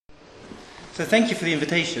So thank you for the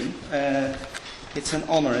invitation. It's an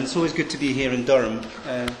honour, and it's always good to be here in Durham.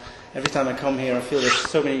 Every time I come here I feel there's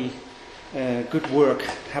so many good work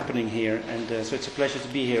happening here, and so it's a pleasure to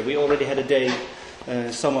be here. We already had a day,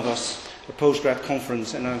 some of us, a postgrad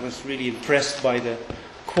conference, and I was really impressed by the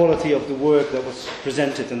quality of the work that was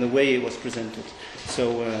presented and the way it was presented.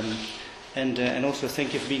 So, and also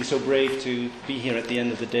thank you for being so brave to be here at the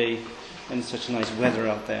end of the day, and it's such nice weather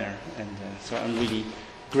out there, and so I'm really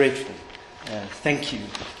grateful. Thank you.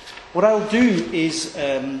 What I'll do is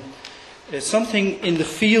something in the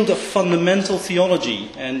field of fundamental theology,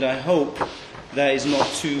 and I hope that is not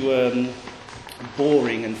too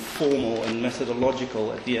boring and formal and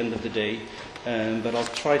methodological at the end of the day, but I'll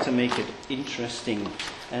try to make it interesting.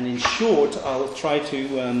 And in short, I'll try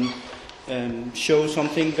to show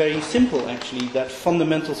something very simple, actually, that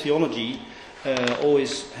fundamental theology,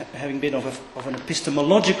 always having been of an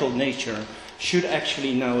epistemological nature, should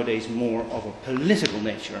actually nowadays more of a political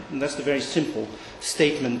nature. And that's the very simple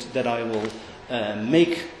statement that I will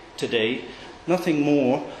make today. Nothing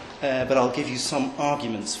more, but I'll give you some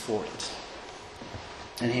arguments for it.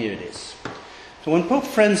 And here it is. So when Pope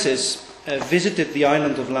Francis visited the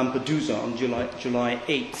island of Lampedusa on July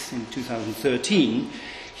 8th in 2013,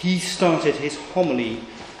 he started his homily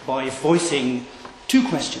by voicing two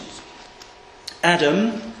questions.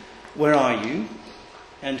 Adam, where are you?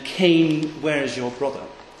 And Cain, where is your brother?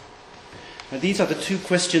 Now, these are the two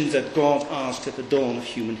questions that God asked at the dawn of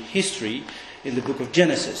human history in the book of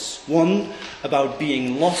Genesis. One about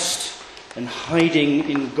being lost and hiding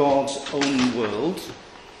in God's own world,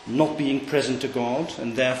 not being present to God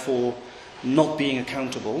and therefore not being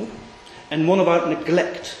accountable. And one about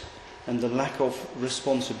neglect and the lack of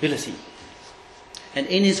responsibility. And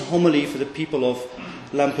in his homily for the people of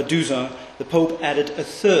Lampedusa, the Pope added a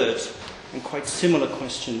third and quite similar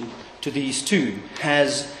question to these two.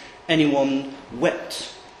 Has anyone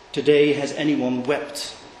wept? Today, has anyone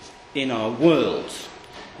wept in our world?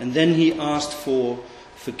 And then he asked for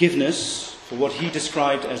forgiveness for what he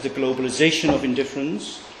described as the globalization of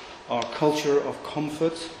indifference, our culture of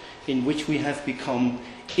comfort, in which we have become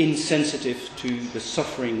insensitive to the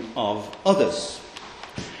suffering of others.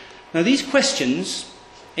 Now, these questions,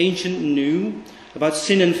 ancient and new, about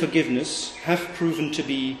sin and forgiveness, have proven to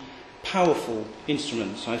be powerful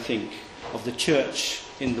instruments, I think, of the Church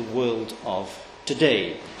in the world of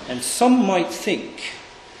today. And some might think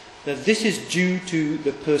that this is due to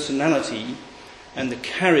the personality and the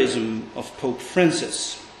charism of Pope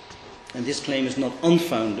Francis. And this claim is not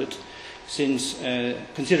unfounded, since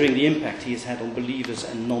considering the impact he has had on believers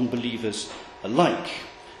and non-believers alike.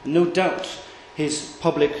 No doubt his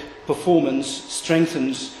public performance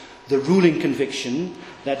strengthens the ruling conviction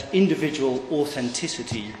that individual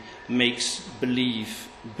authenticity makes belief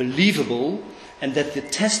believable, and that the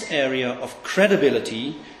test area of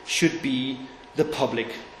credibility should be the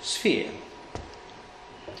public sphere.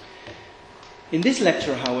 In this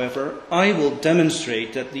lecture, however, I will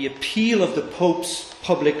demonstrate that the appeal of the Pope's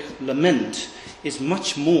public lament is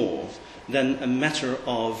much more than a matter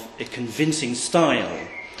of a convincing style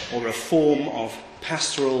or a form of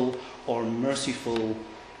pastoral or merciful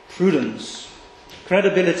prudence.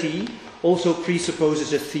 Credibility also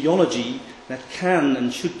presupposes a theology that can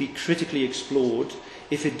and should be critically explored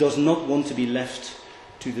if it does not want to be left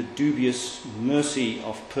to the dubious mercy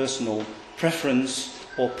of personal preference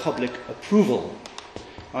or public approval.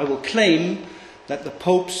 I will claim that the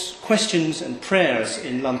Pope's questions and prayers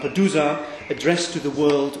in Lampedusa addressed to the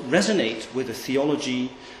world resonate with a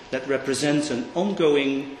theology that represents an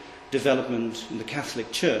ongoing development in the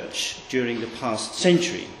Catholic Church during the past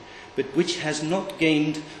century, but which has not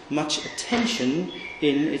gained much attention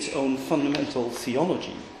in its own fundamental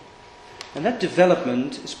theology. And that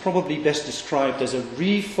development is probably best described as a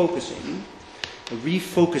refocusing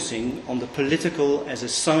on the political as a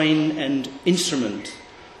sign and instrument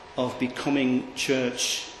of becoming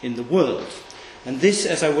church in the world. And this,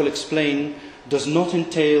 as I will explain, does not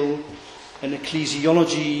entail an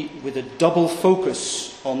ecclesiology with a double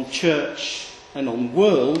focus on church and on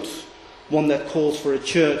world, one that calls for a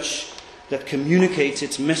church that communicates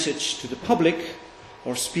its message to the public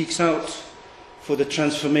or speaks out for the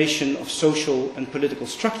transformation of social and political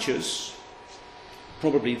structures,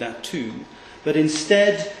 probably that too, but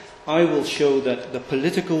instead I will show that the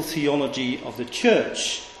political theology of the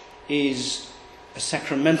Church is a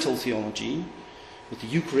sacramental theology with the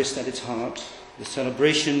Eucharist at its heart, the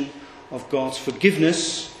celebration of God's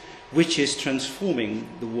forgiveness, which is transforming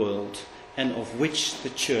the world and of which the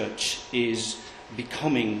Church is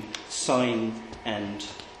becoming sign and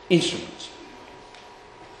instrument.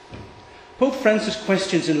 Pope Francis'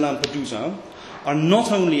 questions in Lampedusa are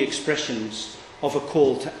not only expressions of a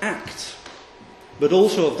call to act, but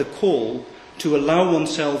also of the call to allow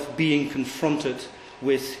oneself being confronted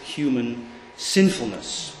with human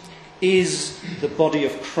sinfulness. Is the body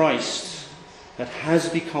of Christ that has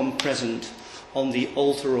become present on the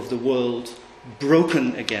altar of the world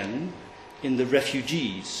broken again in the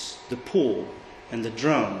refugees, the poor and the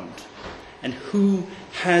drowned? And who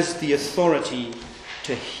has the authority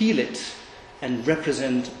to heal it and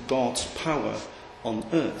represent God's power on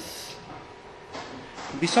earth?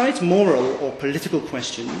 Besides moral or political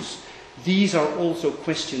questions, these are also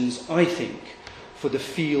questions, I think, for the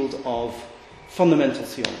field of fundamental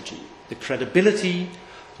theology. The credibility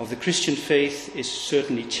of the Christian faith is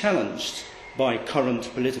certainly challenged by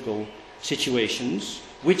current political situations,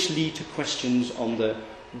 which lead to questions on the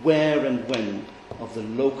where and when of the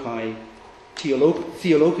loci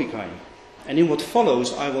theologicae. And in what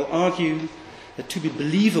follows, I will argue that to be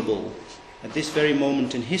believable at this very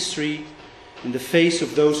moment in history, in the face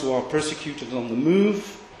of those who are persecuted on the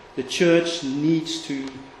move, the Church needs to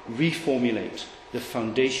reformulate the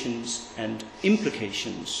foundations and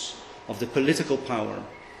implications of the political power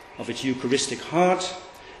of its Eucharistic heart,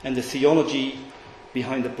 and the theology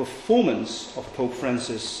behind the performance of Pope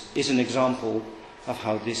Francis is an example of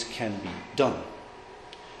how this can be done.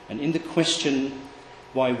 And in the question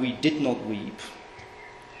why we did not weep,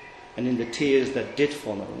 and in the tears that did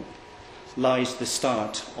follow, lies the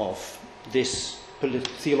start of this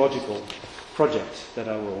theological project that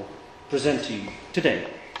I will present to you today.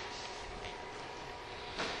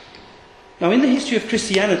 Now, in the history of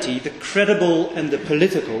Christianity, the credible and the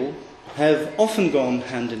political have often gone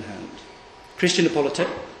hand in hand. Christian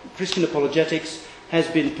apologetics has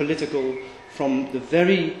been political from the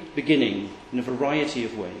very beginning in a variety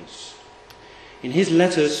of ways. In his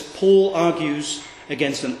letters, Paul argues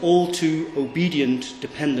against an all too obedient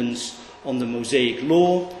dependence on the Mosaic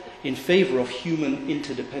law in favour of human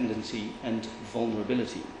interdependency and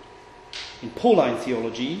vulnerability. In Pauline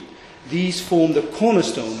theology, these form the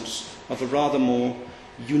cornerstones of a rather more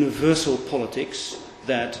universal politics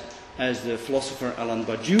that, as the philosopher Alain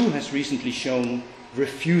Badiou has recently shown,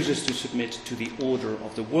 refuses to submit to the order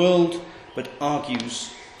of the world, but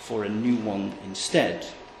argues for a new one instead.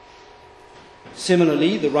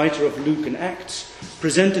 Similarly, the writer of Luke and Acts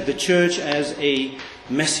presented the Church as a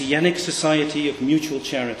messianic society of mutual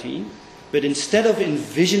charity, but instead of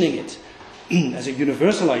envisioning it as a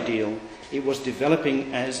universal ideal, it was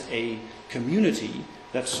developing as a community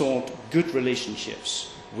that sought good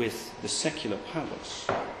relationships with the secular powers.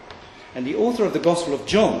 And the author of the Gospel of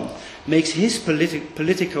John makes his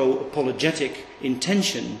politico-apologetic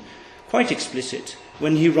intention quite explicit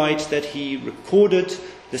when he writes that he recorded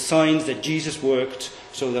the signs that Jesus worked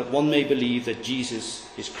so that one may believe that Jesus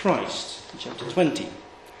is Christ, in chapter 20.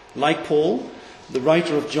 Like Paul, the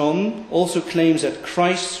writer of John also claims that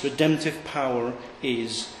Christ's redemptive power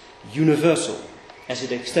is universal, as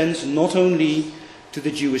it extends not only to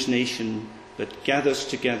the Jewish nation, but gathers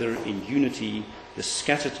together in unity the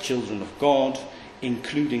scattered children of God,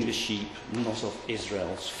 including the sheep not of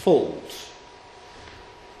Israel's fold.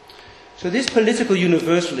 So this political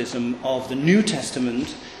universalism of the New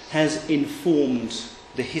Testament has informed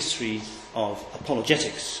the history of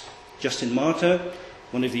apologetics. Justin Martyr,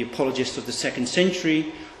 one of the apologists of the 2nd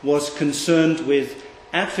century, was concerned with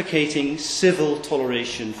advocating civil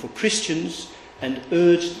toleration for Christians and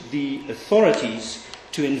urged the authorities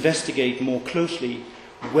to investigate more closely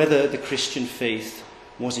whether the Christian faith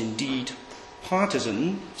was indeed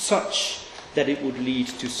partisan, such that it would lead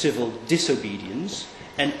to civil disobedience,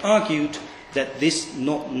 and argued that this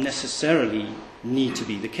not necessarily need to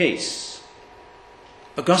be the case.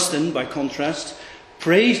 Augustine, by contrast,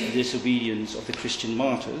 praised the disobedience of the Christian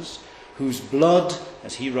martyrs, whose blood,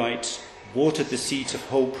 as he writes, watered the seeds of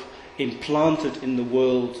hope implanted in the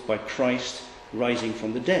world by Christ rising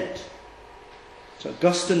from the dead. So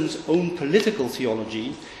Augustine's own political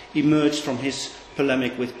theology emerged from his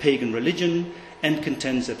polemic with pagan religion and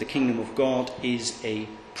contends that the kingdom of God is a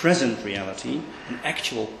present reality, an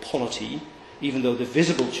actual polity, even though the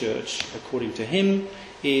visible church, according to him,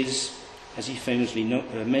 is, as he famously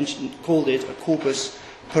called it, a corpus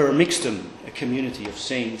per mixtum, a community of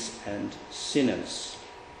saints and sinners.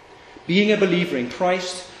 Being a believer in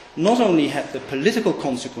Christ not only had the political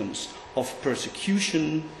consequence of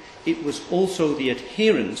persecution, it was also the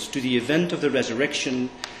adherence to the event of the resurrection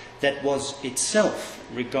that was itself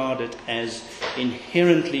regarded as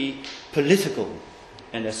inherently political,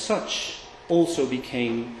 and as such also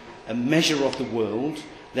became a measure of the world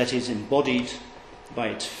that is embodied by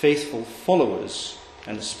its faithful followers,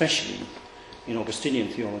 and especially in Augustinian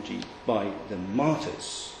theology by the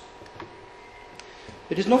martyrs.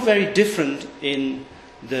 It is not very different in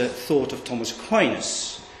the thought of Thomas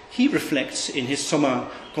Aquinas. He reflects in his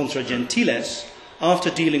Summa contra Gentiles, after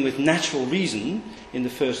dealing with natural reason in the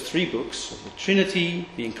first 3 books of the Trinity,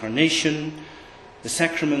 the Incarnation, the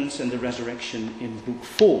Sacraments and the Resurrection in Book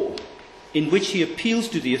 4, in which he appeals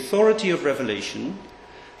to the authority of revelation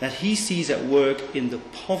that he sees at work in the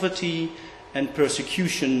poverty and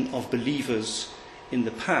persecution of believers in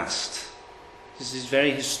the past. This is a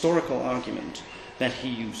very historical argument that he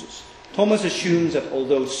uses. Thomas assumes that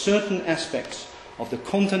although certain aspects of the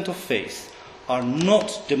content of faith are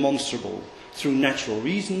not demonstrable through natural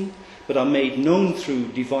reason, but are made known through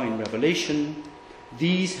divine revelation,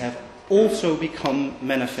 these have also become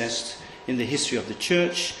manifest in the history of the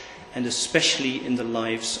Church, and especially in the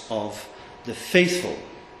lives of the faithful.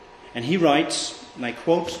 And he writes, and I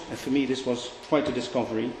quote, and for me this was quite a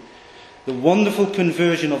discovery, "The wonderful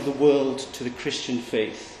conversion of the world to the Christian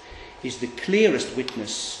faith is the clearest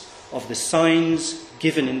witness of the signs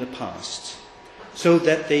given in the past, so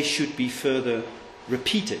that they should be further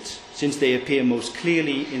repeated, since they appear most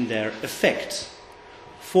clearly in their effect.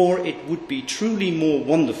 For it would be truly more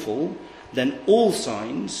wonderful than all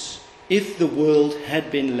signs if the world had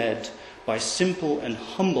been led by simple and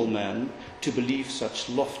humble men to believe such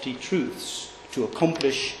lofty truths, to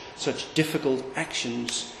accomplish such difficult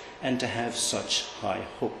actions, and to have such high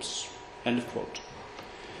hopes." End of quote.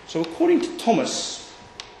 So according to Thomas,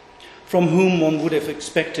 from whom one would have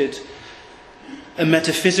expected a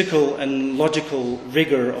metaphysical and logical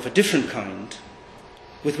rigor of a different kind,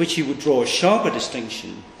 with which he would draw a sharper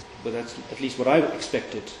distinction, but that's at least what I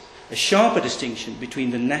expected, a sharper distinction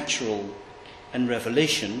between the natural and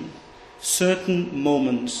revelation, certain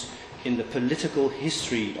moments in the political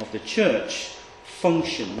history of the Church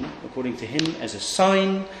function, according to him, as a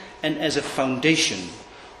sign and as a foundation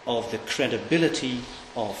of the credibility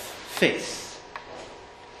of faith.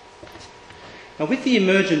 Now, with the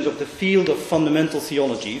emergence of the field of fundamental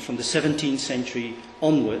theology from the 17th century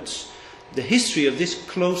onwards, the history of this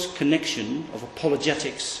close connection of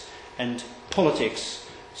apologetics and politics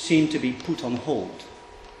seemed to be put on hold.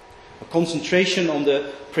 A concentration on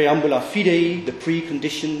the preambula fidei, the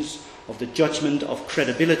preconditions of the judgment of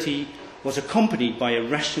credibility, was accompanied by a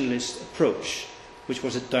rationalist approach, which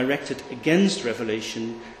was directed against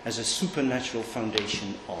revelation as a supernatural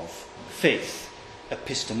foundation of faith.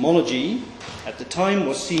 Epistemology, at the time,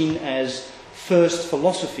 was seen as first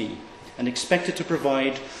philosophy and expected to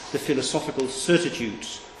provide the philosophical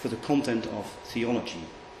certitudes for the content of theology.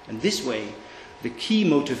 And this way, the key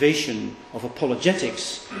motivation of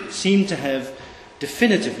apologetics seemed to have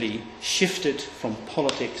definitively shifted from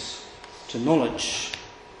politics to knowledge.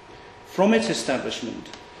 From its establishment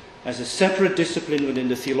as a separate discipline within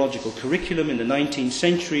the theological curriculum in the 19th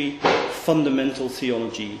century, fundamental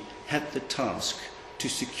theology had the task to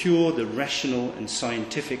secure the rational and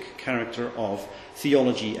scientific character of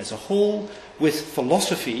theology as a whole, with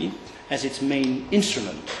philosophy as its main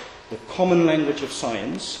instrument, the common language of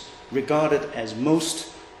science, regarded as most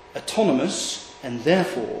autonomous and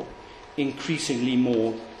therefore increasingly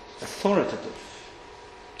more authoritative.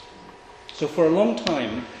 So for a long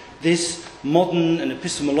time, this modern and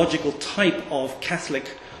epistemological type of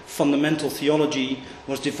Catholic fundamental theology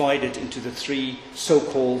was divided into the 3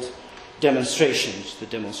 so-called demonstrations: the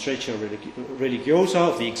demonstratio religiosa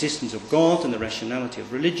of the existence of God and the rationality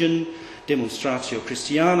of religion, demonstratio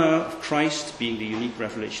Christiana of Christ being the unique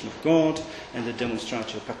revelation of God, and the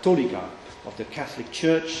demonstratio Catholica of the Catholic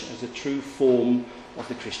Church as the true form of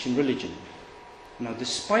the Christian religion. Now,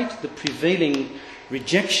 despite the prevailing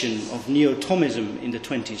rejection of Neo-Thomism in the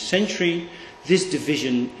 20th century, this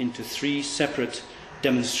division into 3 separate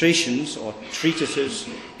demonstrations or treatises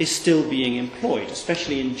is still being employed,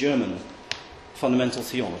 especially in German fundamental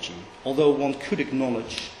theology, although one could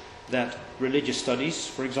acknowledge that religious studies,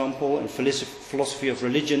 for example, and philosophy of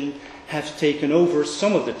religion have taken over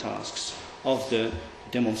some of the tasks of the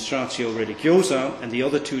demonstratio religiosa, and the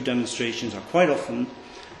other 2 demonstrations are quite often,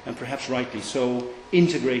 and perhaps rightly so,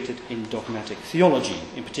 integrated in dogmatic theology,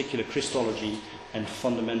 in particular Christology and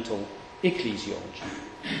fundamental ecclesiology.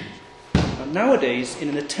 Nowadays, in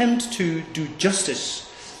an attempt to do justice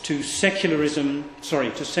to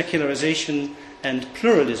secularization and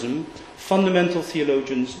pluralism, fundamental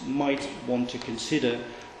theologians might want to consider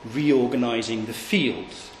reorganizing the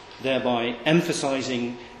field, thereby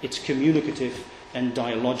emphasizing its communicative and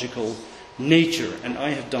dialogical nature. And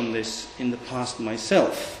I have done this in the past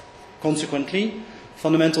myself. Consequently,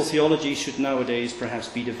 fundamental theology should nowadays perhaps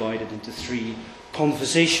be divided into 3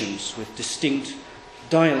 conversations with distinct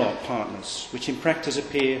dialogue partners, which in practice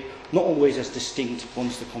appear not always as distinct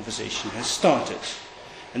once the conversation has started.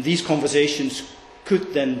 And these conversations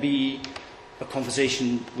could then be a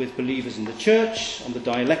conversation with believers in the church on the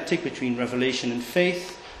dialectic between revelation and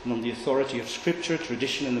faith, and on the authority of Scripture,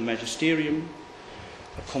 tradition, and the magisterium.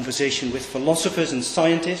 A conversation with philosophers and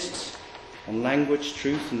scientists on language,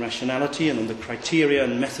 truth, and rationality, and on the criteria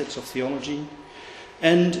and methods of theology.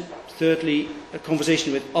 And thirdly, a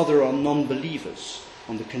conversation with other or non-believers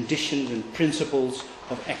on the conditions and principles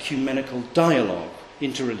of ecumenical dialogue,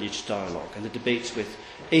 interreligious dialogue, and the debates with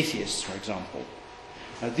atheists, for example.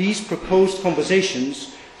 Now, these proposed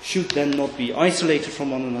conversations should then not be isolated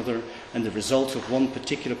from one another, and the result of one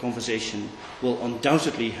particular conversation will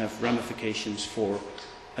undoubtedly have ramifications for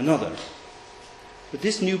another. But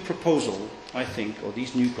this new proposal, I think, or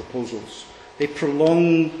these new proposals, they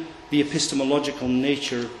prolong the epistemological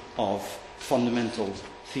nature of fundamental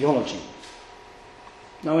theology.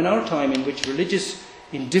 Now, in our time, in which religious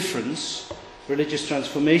indifference, religious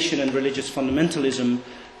transformation, and religious fundamentalism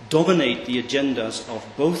dominate the agendas of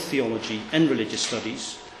both theology and religious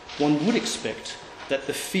studies, one would expect that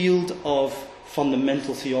the field of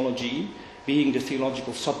fundamental theology, being the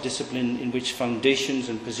theological subdiscipline in which foundations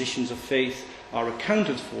and positions of faith are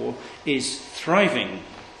accounted for, is thriving.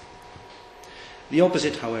 The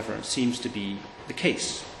opposite, however, seems to be the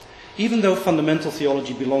case. Even though fundamental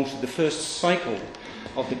theology belongs to the first cycle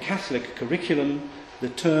of the Catholic curriculum, the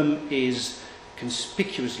term is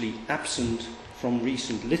conspicuously absent from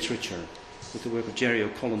recent literature, with the work of Jerry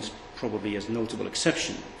O'Collins probably as notable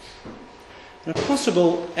exception. And a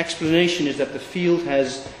possible explanation is that the field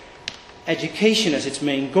has education as its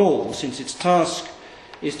main goal, since its task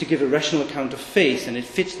is to give a rational account of faith, and it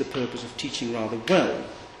fits the purpose of teaching rather well.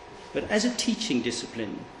 But as a teaching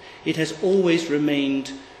discipline, it has always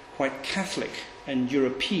remained quite Catholic and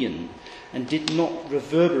European, and did not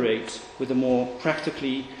reverberate with a more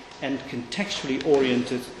practically and contextually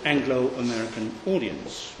oriented Anglo-American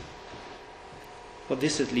audience. But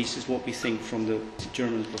this, at least, is what we think from the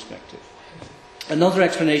German perspective. Another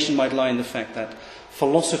explanation might lie in the fact that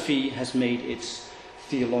philosophy has made its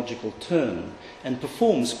theological turn and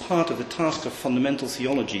performs part of the task of fundamental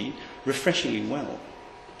theology refreshingly well,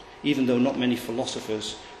 even though not many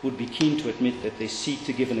philosophers would be keen to admit that they seek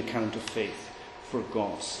to give an account of faith for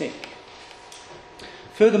God's sake.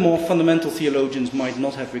 Furthermore, fundamental theologians might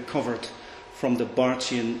not have recovered from the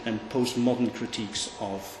Barthian and postmodern critiques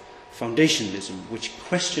of foundationalism, which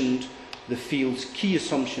questioned the field's key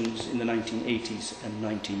assumptions in the 1980s and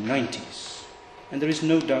 1990s. And there is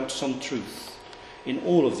no doubt some truth in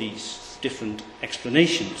all of these different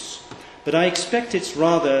explanations. But I expect it's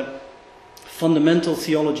rather fundamental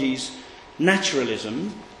theology's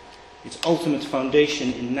naturalism, its ultimate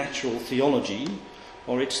foundation in natural theology,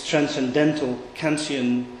 or its transcendental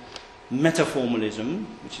Kantian metaformalism,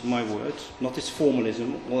 which is my word, not its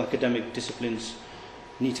formalism. All academic disciplines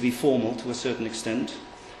need to be formal to a certain extent,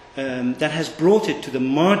 that has brought it to the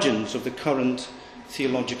margins of the current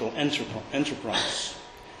theological enterprise.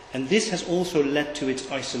 And this has also led to its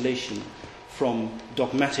isolation from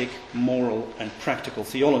dogmatic, moral, and practical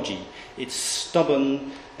theology, its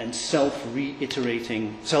stubborn and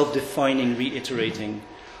self-defining reiterating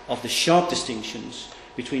of the sharp distinctions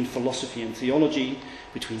between philosophy and theology,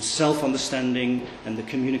 between self-understanding and the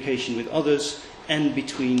communication with others, and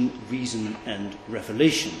between reason and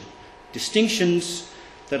revelation. Distinctions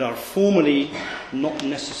that are formally not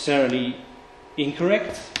necessarily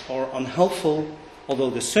incorrect or unhelpful, although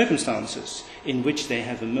the circumstances in which they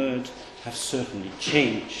have emerged have certainly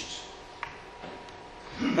changed.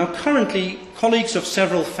 Now, currently, colleagues of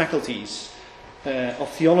several faculties of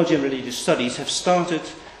theology and religious studies have started,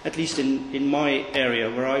 at least in my area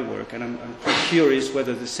where I work, and I'm quite curious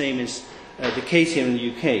whether the same is the case here in the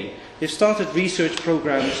UK, they've started research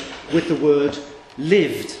programs with the word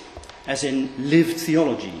lived, as in lived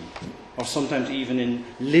theology, or sometimes even in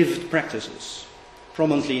lived practices,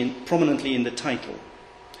 prominently in the title,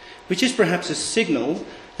 which is perhaps a signal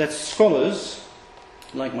that scholars,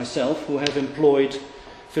 like myself, who have employed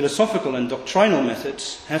philosophical and doctrinal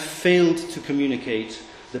methods, have failed to communicate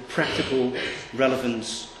the practical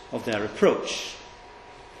relevance of their approach.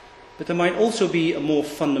 But there might also be a more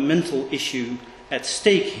fundamental issue at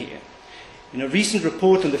stake here. In a recent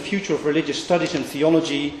report on the future of religious studies and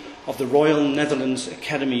theology of the Royal Netherlands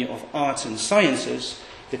Academy of Arts and Sciences,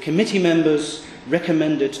 the committee members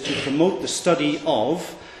recommended to promote the study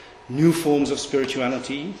of new forms of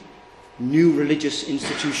spirituality, new religious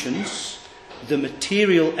institutions, the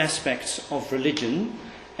material aspects of religion,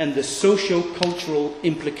 and the socio-cultural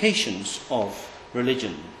implications of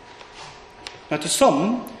religion. Now, to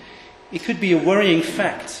some, it could be a worrying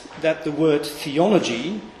fact that the word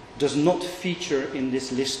theology does not feature in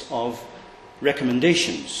this list of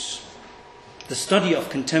recommendations. The study of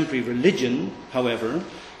contemporary religion, however,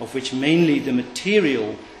 of which mainly the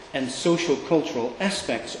material and social-cultural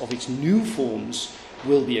aspects of its new forms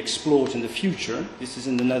will be explored in the future, this is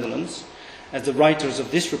in the Netherlands, as the writers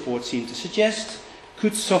of this report seem to suggest,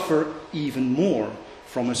 could suffer even more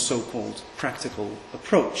from a so-called practical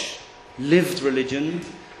approach. Lived religion,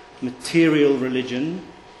 material religion,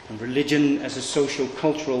 and religion as a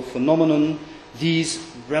social-cultural phenomenon, these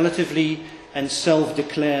relatively and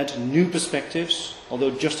self-declared new perspectives,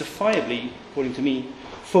 although justifiably, according to me,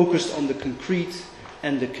 focused on the concrete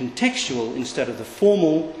and the contextual instead of the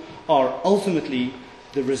formal, are ultimately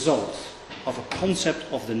the result of a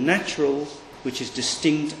concept of the natural which is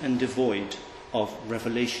distinct and devoid of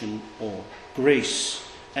revelation or grace,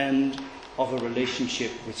 and of a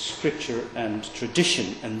relationship with scripture and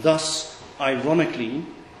tradition. And thus, ironically,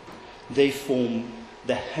 they form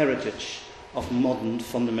the heritage of modern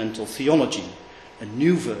fundamental theology, a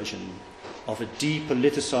new version of a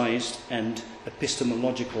depoliticized and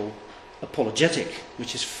epistemological apologetic,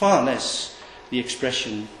 which is far less the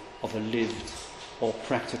expression of a lived or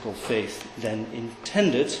practical faith than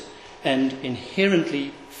intended, and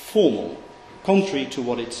inherently formal, contrary to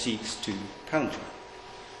what it seeks to counter.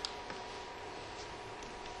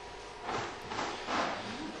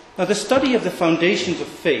 Now, the study of the foundations of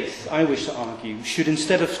faith, I wish to argue, should,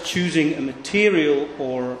 instead of choosing a material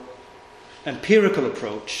or empirical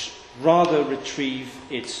approach, rather retrieve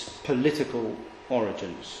its political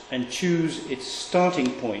origins and choose its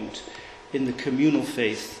starting point in the communal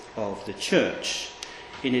faith of the Church,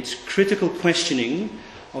 in its critical questioning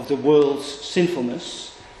of the world's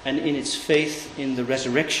sinfulness and in its faith in the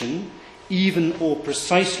resurrection, even or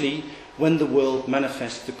precisely when the world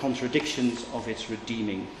manifests the contradictions of its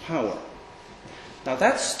redeeming power. Now,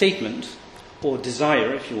 that statement, or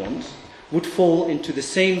desire if you want, would fall into the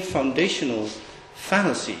same foundational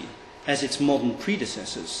fallacy as its modern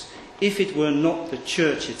predecessors if it were not the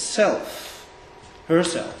Church itself,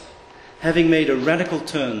 herself, having made a radical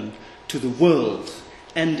turn to the world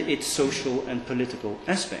and its social and political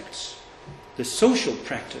aspects. The social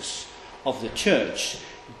practice of the Church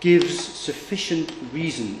gives sufficient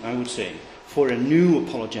reason, I would say, for a new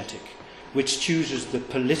apologetic, which chooses the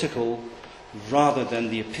political rather than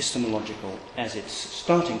the epistemological as its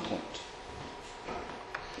starting point.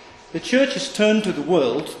 The Church's turn to the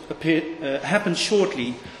world happened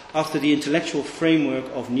shortly after the intellectual framework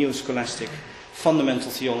of neo-scholastic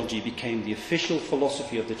fundamental theology became the official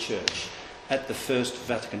philosophy of the Church at the First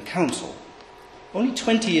Vatican Council. Only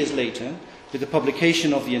 20 years later, with the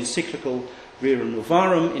publication of the encyclical Rerum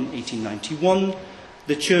Novarum in 1891,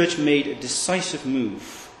 the Church made a decisive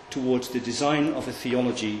move towards the design of a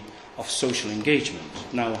theology of social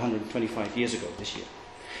engagement, now 125 years ago this year.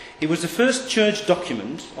 It was the first Church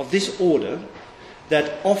document of this order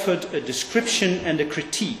that offered a description and a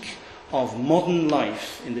critique of modern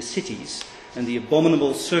life in the cities and the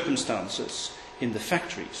abominable circumstances in the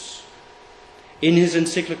factories. In his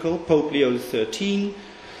encyclical, Pope Leo XIII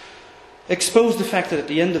exposed the fact that at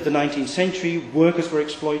the end of the 19th century, workers were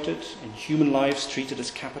exploited and human lives treated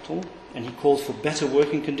as capital, and he called for better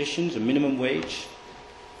working conditions, a minimum wage,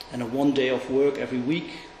 and a 1 day off work every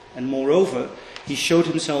week. And moreover, he showed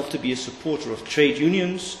himself to be a supporter of trade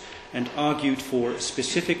unions and argued for a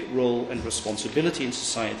specific role and responsibility in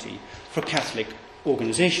society for Catholic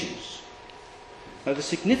organizations. Now, the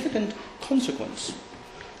significant consequence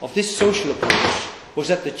of this social approach was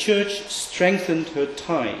that the Church strengthened her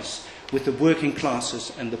ties with the working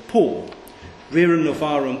classes and the poor. Rerum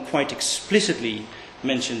Novarum quite explicitly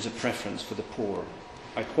mentions a preference for the poor.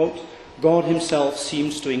 I quote, "God himself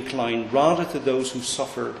seems to incline rather to those who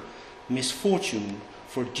suffer misfortune,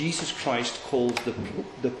 for Jesus Christ calls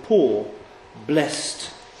the poor blessed.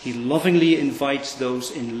 He lovingly invites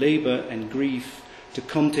those in labor and grief to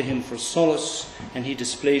come to him for solace, and he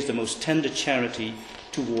displays the most tender charity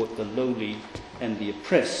toward the lowly and the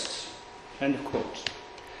oppressed." End of quote.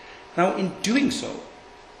 Now, in doing so,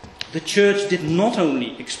 the Church did not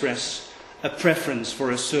only express a preference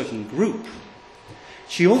for a certain group,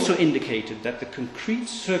 she also indicated that the concrete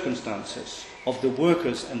circumstances of the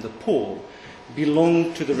workers and the poor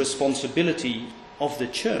belonged to the responsibility of the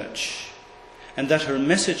Church, and that her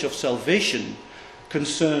message of salvation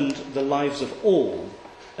concerned the lives of all,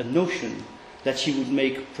 a notion that she would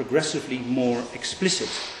make progressively more explicit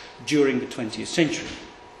during the 20th century.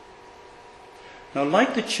 Now,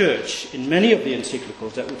 like the Church in many of the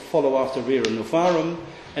encyclicals that would follow after Rerum Novarum,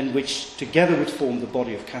 and which together would form the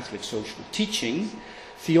body of Catholic social teaching,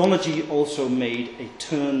 theology made a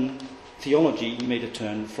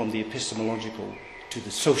turn from the epistemological to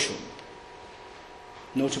the social.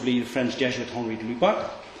 Notably, the French Jesuit Henri de Lubac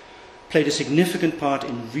played a significant part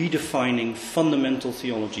in redefining fundamental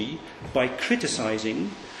theology by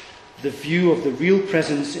criticizing the view of the real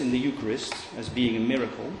presence in the Eucharist as being a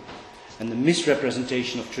miracle and the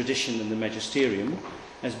misrepresentation of tradition in the magisterium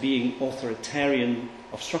as being authoritarian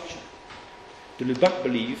of structure. De Lubac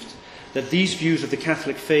believed that these views of the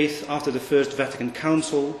Catholic faith after the First Vatican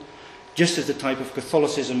Council, just as the type of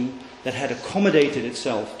Catholicism that had accommodated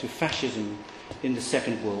itself to fascism in the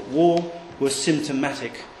Second World War, were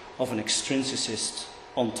symptomatic of an extrinsicist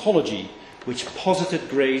ontology which posited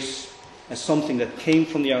grace as something that came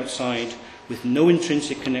from the outside with no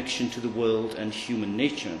intrinsic connection to the world and human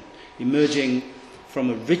nature, emerging from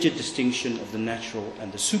a rigid distinction of the natural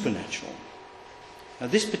and the supernatural. Now,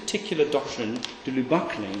 this particular doctrine, de Lubac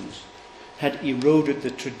claims, had eroded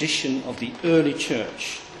the tradition of the early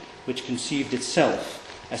church, which conceived itself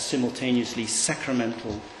as simultaneously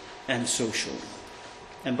sacramental and social.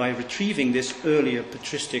 And by retrieving this earlier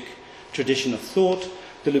patristic tradition of thought,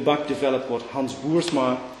 de Lubac developed what Hans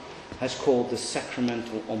Boersma has called the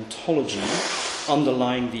sacramental ontology,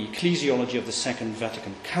 underlying the ecclesiology of the Second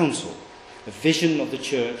Vatican Council, a vision of the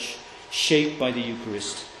church shaped by the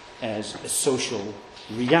Eucharist as a social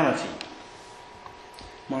reality.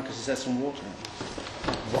 Marcus, is that some water?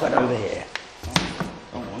 Right over here.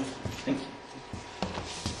 Oh, wonderful. Thank you.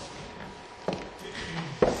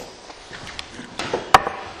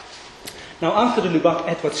 Now, after de Lubac,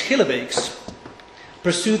 Edward Schillebeeckx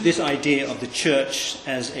pursued this idea of the church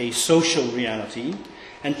as a social reality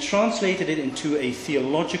and translated it into a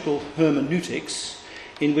theological hermeneutics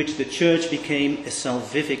in which the church became a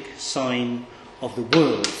salvific sign of the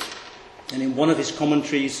world. And in one of his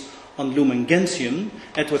commentaries on Lumen Gentium,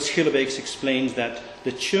 Edward Schillebeeckx explains that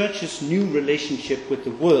the church's new relationship with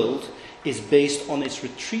the world is based on its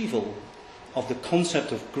retrieval of the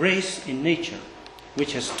concept of grace in nature,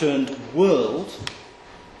 which has turned world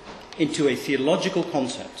into a theological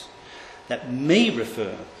concept that may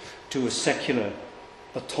refer to a secular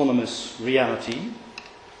autonomous reality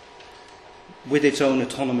with its own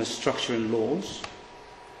autonomous structure and laws,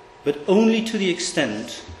 but only to the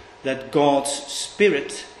extent that God's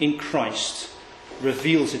Spirit in Christ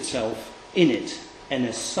reveals itself in it, and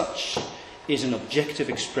as such is an objective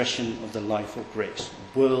expression of the life of grace.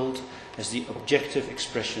 World as the objective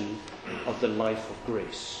expression of the life of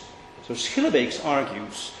grace. So Schillebeeckx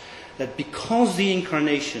argues that because the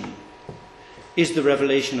Incarnation is the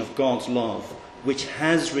revelation of God's love, which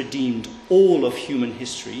has redeemed all of human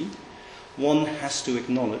history, one has to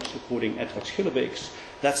acknowledge, according to Edward Schillebeeckx,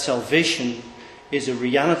 that salvation is a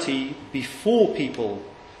reality before people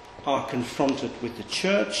are confronted with the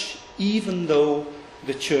church, even though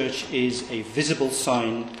the church is a visible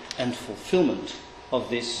sign and fulfillment of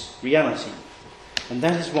this reality. And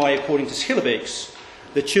that is why, according to Schillebeeckx,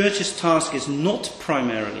 the church's task is not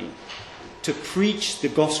primarily to preach the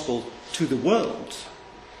gospel to the world.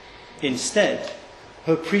 Instead,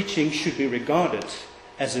 her preaching should be regarded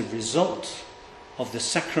as a result of the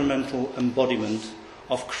sacramental embodiment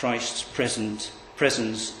of Christ's presence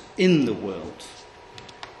in the world.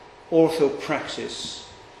 Orthopraxis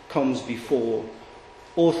comes before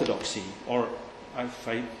orthodoxy, or if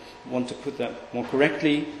I want to put that more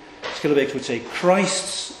correctly, Schillebeeckx would say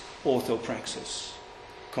Christ's orthopraxis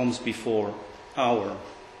comes before our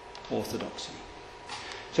orthodoxy.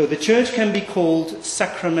 So the church can be called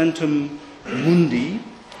Sacramentum Mundi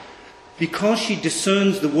because she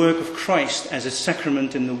discerns the work of Christ as a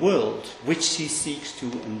sacrament in the world, which she seeks to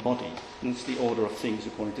embody. And it's the order of things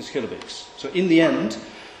according to Schillebeeckx. So in the end,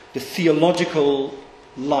 the theological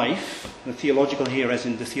life, the theological here as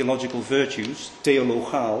in the theological virtues,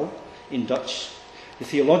 theologaal in Dutch, the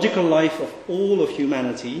theological life of all of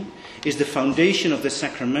humanity is the foundation of the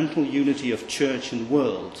sacramental unity of church and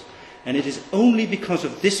world. And it is only because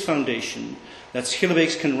of this foundation that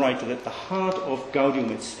Schillebeeckx can write that at the heart of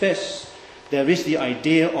Gaudium et Spes there is the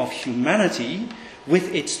idea of humanity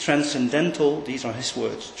with its transcendental, these are his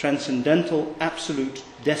words, transcendental absolute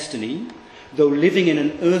destiny, though living in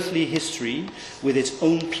an earthly history with its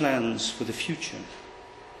own plans for the future.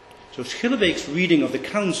 So Schillebeeckx's reading of the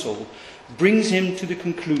Council brings him to the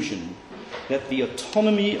conclusion that the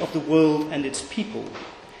autonomy of the world and its people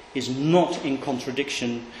is not in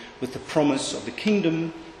contradiction with the promise of the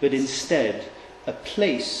kingdom, but instead a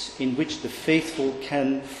place in which the faithful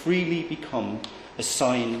can freely become a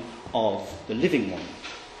sign of the living one.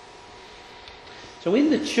 So in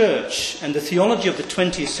the church and the theology of the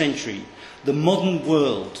 20th century, the modern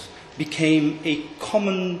world became a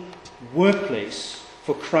common workplace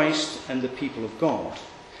for Christ and the people of God.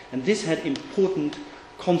 And this had important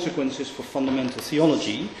consequences for fundamental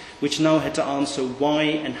theology, which now had to answer why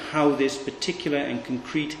and how this particular and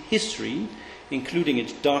concrete history, including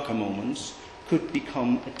its darker moments, could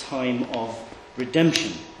become a time of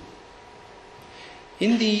redemption.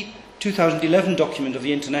 In the 2011 document of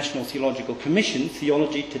the International Theological Commission,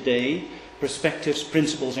 Theology Today, Perspectives,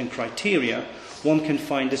 Principles and Criteria, one can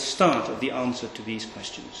find the start of the answer to these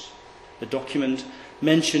questions. The document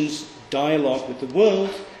mentions dialogue with the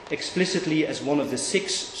world explicitly as one of the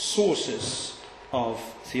 6 sources of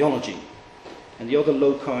theology. And the other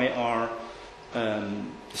loci are the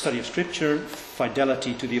study of Scripture,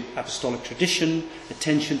 fidelity to the apostolic tradition,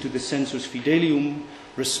 attention to the sensus fidelium,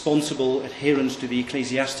 responsible adherence to the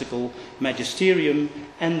ecclesiastical magisterium,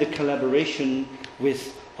 and the collaboration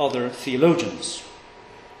with other theologians.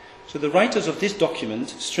 So the writers of this document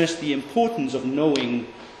stress the importance of knowing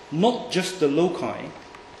not just the loci,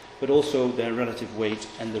 but also their relative weight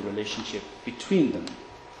and the relationship between them.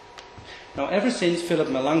 Now, ever since Philip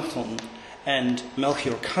Melanchthon and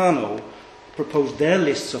Melchior Cano proposed their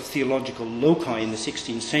lists of theological loci in the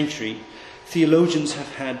 16th century, theologians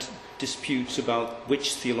have had disputes about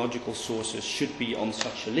which theological sources should be on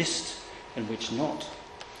such a list and which not.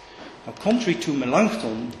 Now, contrary to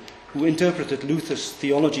Melanchthon, who interpreted Luther's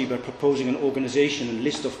theology by proposing an organization and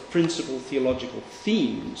list of principal theological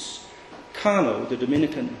themes, Cano, the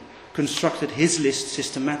Dominican, constructed his list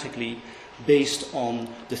systematically based on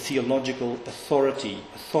the theological authority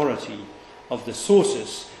of the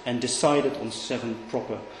sources and decided on 7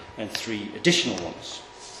 proper and 3 additional ones.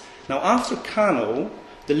 Now, after Cano,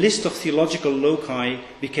 the list of theological loci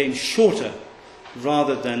became shorter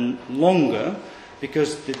rather than longer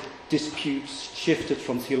because the disputes shifted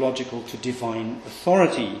from theological to divine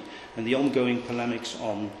authority, and the ongoing polemics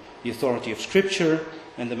on the authority of Scripture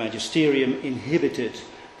and the magisterium inhibited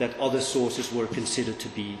that other sources were considered to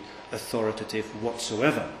be authoritative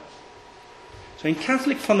whatsoever. So in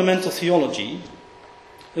Catholic fundamental theology,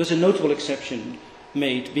 there was a notable exception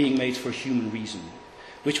being made for human reason,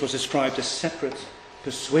 which was ascribed a separate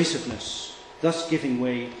persuasiveness, thus giving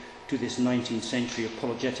way to this 19th century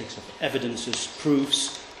apologetics of evidences,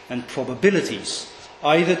 proofs, and probabilities,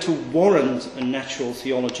 either to warrant a natural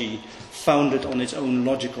theology founded on its own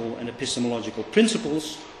logical and epistemological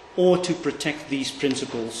principles, or to protect these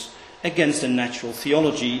principles against a natural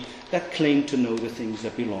theology that claimed to know the things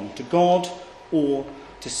that belong to God, or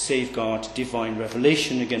to safeguard divine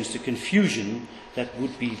revelation against the confusion that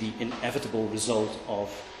would be the inevitable result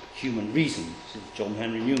of human reason. This is John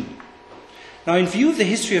Henry Newman. Now, in view of the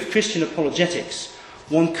history of Christian apologetics,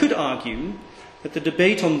 one could argue that the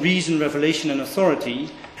debate on reason, revelation and authority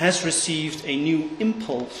has received a new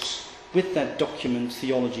impulse with that document,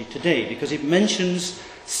 Theology Today, because it mentions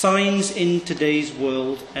signs in today's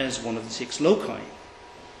world as one of the 6 loci.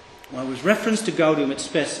 Now, with reference to Gaudium et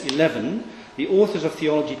Spes 11, the authors of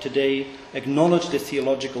Theology Today acknowledge the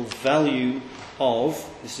theological value of,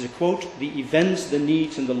 this is a quote, the events, the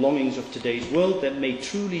needs and the longings of today's world that may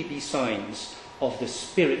truly be signs of the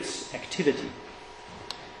Spirit's activity.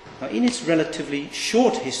 Now, in its relatively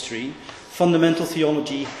short history, fundamental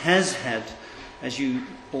theology has had, as you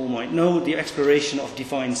all might know, the exploration of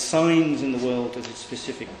divine signs in the world as its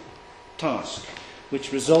specific task,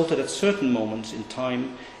 which resulted at certain moments in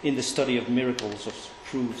time in the study of miracles, of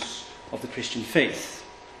proofs of the Christian faith.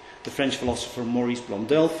 The French philosopher Maurice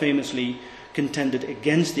Blondel famously contended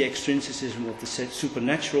against the extrinsicism of the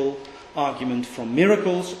supernatural argument from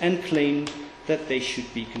miracles and claimed that they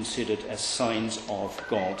should be considered as signs of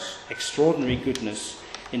God's extraordinary goodness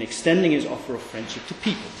in extending his offer of friendship to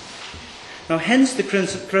people. Now, hence, the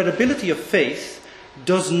credibility of faith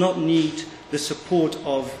does not need the support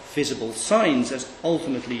of visible signs as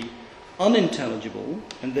ultimately unintelligible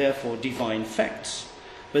and therefore divine facts,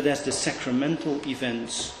 but as the sacramental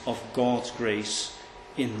events of God's grace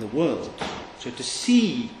in the world. So to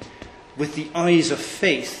see with the eyes of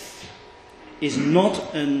faith is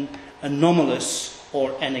not an anomalous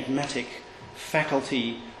or enigmatic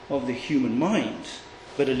faculty of the human mind,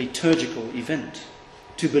 but a liturgical event.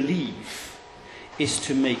 To believe is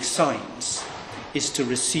to make signs, is to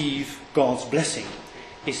receive God's blessing,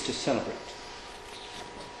 is to celebrate.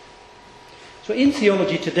 So in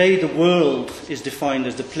Theology Today, the world is defined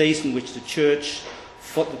as the place in which the Church,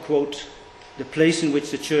 quote, the place in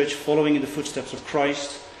which the Church, following in the footsteps of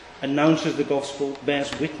Christ, announces the gospel,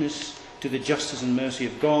 bears witness to the justice and mercy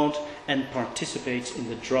of God, and participates in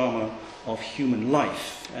the drama of human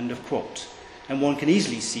life, end of quote. And one can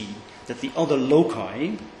easily see that the other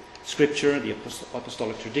loci, Scripture, the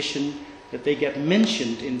apostolic tradition, that they get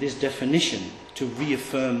mentioned in this definition to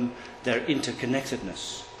reaffirm their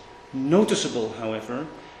interconnectedness. Noticeable, however,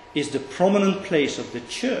 is the prominent place of the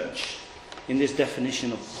church in this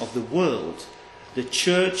definition of the world. The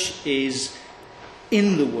church is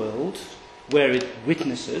in the world where it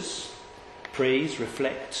witnesses, prays,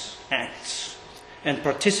 reflects, acts, and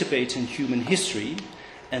participates in human history,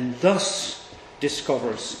 and thus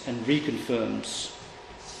discovers and reconfirms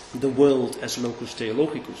the world as locus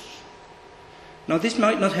theologicus. Now, this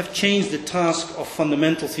might not have changed the task of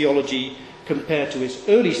fundamental theology compared to its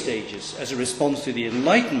early stages as a response to the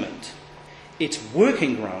Enlightenment. Its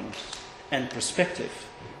working ground and perspective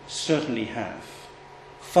certainly have.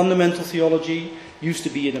 Fundamental theology used to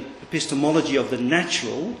be an epistemology of the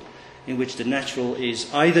natural, in which the natural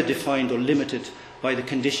is either defined or limited by the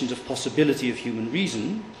conditions of possibility of human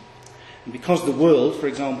reason. And because the world, for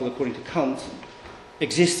example, according to Kant,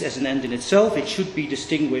 exists as an end in itself, it should be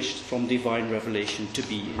distinguished from divine revelation to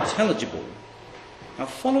be intelligible. Now,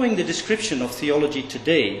 following the description of theology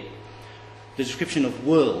today, the description of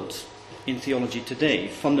world in theology today,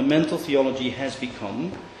 fundamental theology has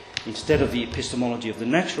become, instead of the epistemology of the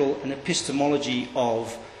natural, an epistemology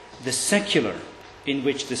of the secular, in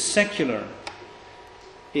which the secular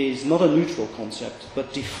is not a neutral concept,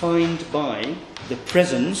 but defined by the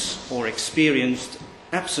presence or experienced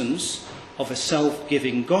absence of a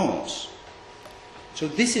self-giving God. So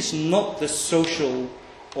this is not the social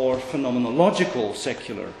or phenomenological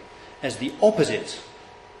secular as the opposite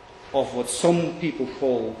of what some people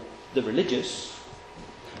call the religious,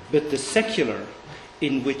 but the secular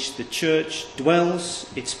in which the church dwells,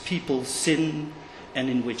 its people sin, and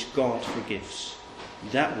in which God forgives.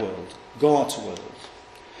 That world, God's world.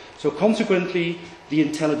 So consequently, the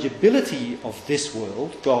intelligibility of this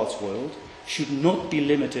world, God's world, should not be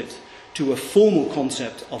limited to a formal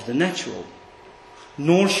concept of the natural,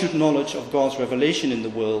 nor should knowledge of God's revelation in the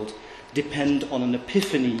world depend on an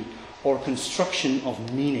epiphany or construction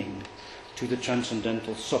of meaning to the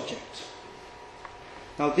transcendental subject.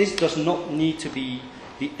 Now, this does not need to be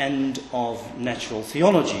the end of natural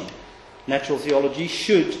theology. Natural theology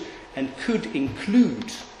should and could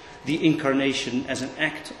include the incarnation as an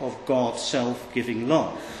act of God's self-giving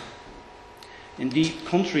love. Indeed,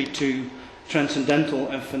 contrary to transcendental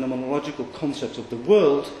and phenomenological concepts of the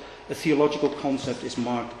world, a theological concept is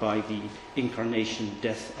marked by the incarnation,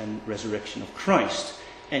 death, and resurrection of Christ,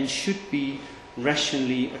 and should be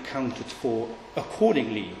rationally accounted for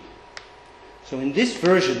accordingly. So in this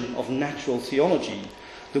version of natural theology,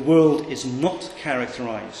 the world is not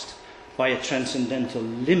characterized by a transcendental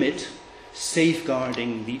limit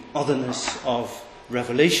safeguarding the otherness of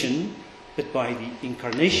revelation, but by the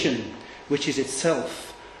incarnation, which is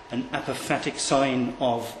itself an apophatic sign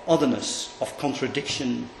of otherness, of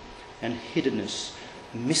contradiction and hiddenness,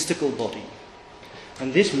 a mystical body.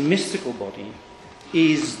 And this mystical body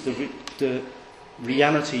is the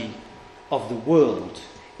reality of the world.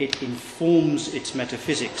 It informs its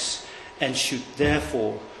metaphysics and should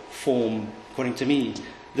therefore form, according to me,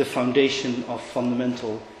 the foundation of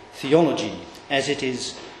fundamental theology, as it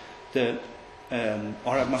is the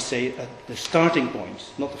starting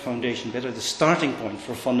point, not the foundation, better the starting point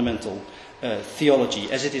for fundamental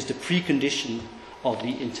theology, as it is the precondition of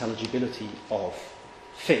the intelligibility of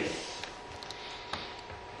faith.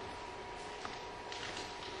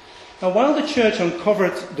 Now, while the Church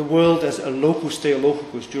uncovered the world as a locus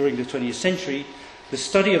theologicus during the 20th century, the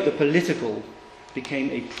study of the political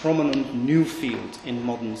became a prominent new field in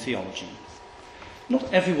modern theology.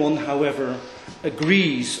 Not everyone, however,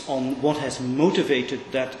 agrees on what has motivated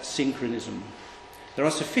that synchronism. There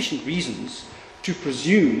are sufficient reasons to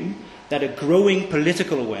presume that a growing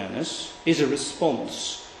political awareness is a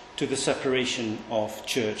response to the separation of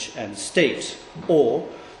church and state, or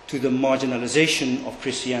to the marginalization of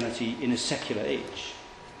Christianity in a secular age.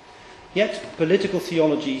 Yet, political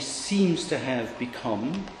theology seems to have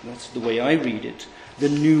become, that's the way I read it, the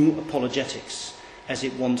new apologetics, as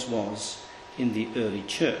it once was in the early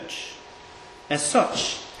church. As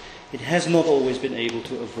such, it has not always been able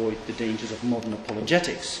to avoid the dangers of modern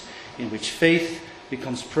apologetics, in which faith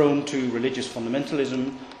becomes prone to religious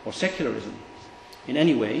fundamentalism or secularism. In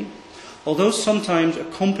any way, although sometimes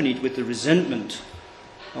accompanied with the resentment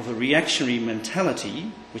of a reactionary mentality,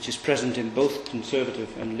 which is present in both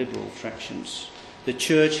conservative and liberal fractions, the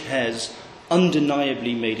Church has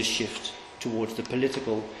undeniably made a shift towards the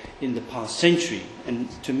political in the past century. And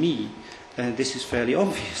to me, this is fairly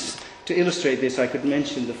obvious. To illustrate this, I could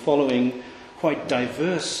mention the following quite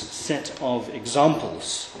diverse set of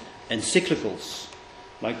examples, encyclicals,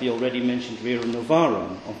 like the already mentioned Rerum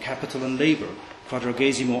Novarum on capital and labour,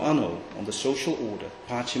 Quadragesimo Anno on the social order,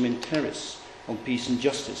 Pacem in Terris on peace and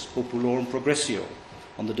justice, Populorum Progressio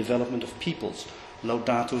on the development of peoples,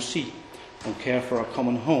 Laudato Si, on care for our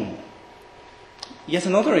common home. Yet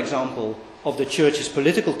another example of the Church's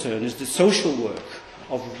political turn is the social work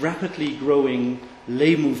of rapidly growing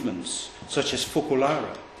lay movements such as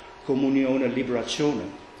Focolare, Comunione Liberazione,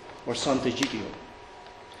 or Sant'Egidio.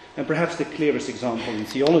 And perhaps the clearest example in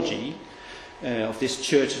theology of this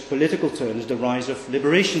Church's political turn is the rise of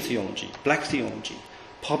liberation theology, black theology,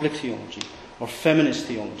 public theology, or feminist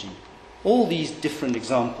theology. All these different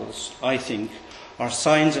examples, I think, are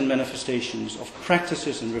signs and manifestations of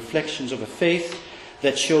practices and reflections of a faith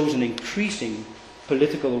that shows an increasing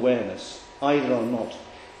political awareness, either or not,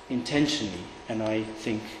 intentionally. And I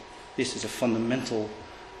think this is a fundamental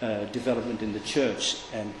development in the Church,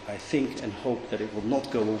 and I think and hope that it will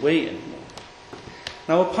not go away anymore.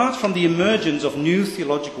 Now, apart from the emergence of new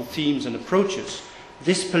theological themes and approaches,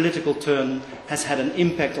 this political turn has had an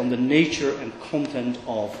impact on the nature and content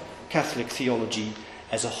of Catholic theology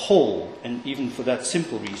as a whole, and even for that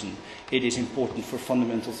simple reason, it is important for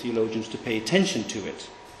fundamental theologians to pay attention to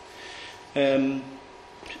it.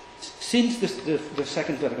 Since the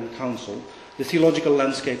Second Vatican Council, the theological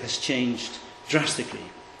landscape has changed drastically.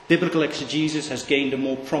 Biblical exegesis has gained a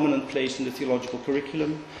more prominent place in the theological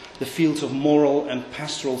curriculum. The fields of moral and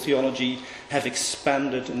pastoral theology have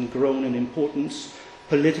expanded and grown in importance.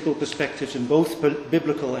 Political perspectives in both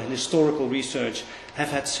biblical and historical research have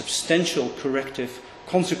had substantial corrective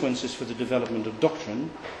consequences for the development of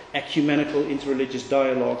doctrine. Ecumenical interreligious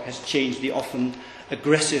dialogue has changed the often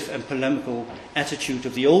aggressive and polemical attitude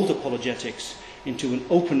of the old apologetics into an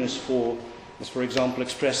openness for, as for example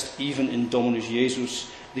expressed even in Dominus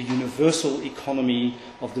Jesus, the universal economy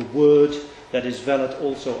of the word that is valid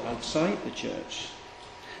also outside the Church.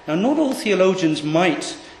 Now, not all theologians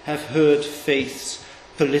might have heard faith's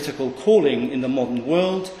political calling in the modern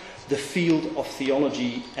world. The field of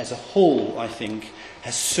theology as a whole, I think,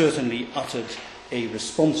 has certainly uttered a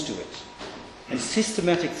response to it. And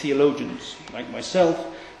systematic theologians, like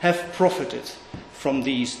myself, have profited from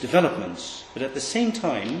these developments, but at the same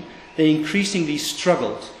time, they increasingly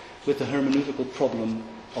struggled with the hermeneutical problem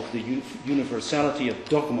of the universality of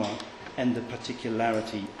dogma and the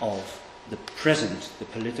particularity of the present, the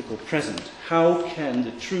political present. How can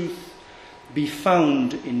the truth be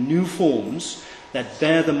found in new forms that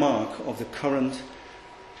bear the mark of the current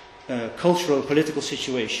cultural and political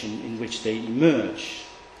situation in which they emerge?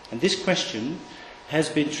 And this question has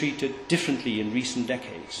been treated differently in recent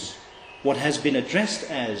decades. What has been addressed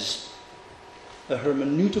as a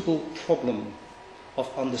hermeneutical problem of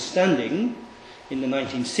understanding in the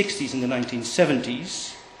 1960s and the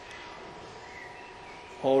 1970s,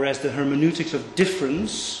 or as the hermeneutics of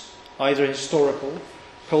difference, either historical,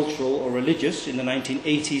 cultural, or religious, in the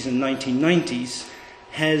 1980s and 1990s,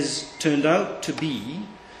 has turned out to be,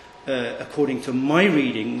 according to my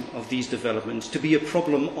reading of these developments, to be a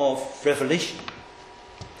problem of revelation.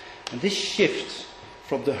 And this shift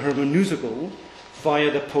from the hermeneutical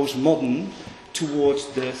via the postmodern towards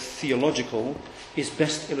the theological is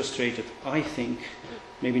best illustrated, I think,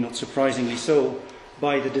 maybe not surprisingly so,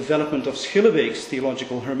 by the development of Schillebeeck's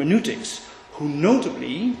theological hermeneutics, who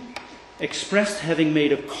notably expressed having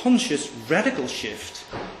made a conscious radical shift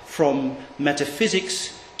from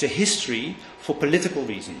metaphysics to history for political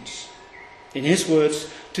reasons. In his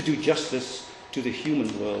words, to do justice to the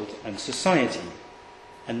human world and society.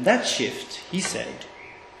 And that shift, he said,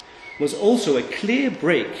 was also a clear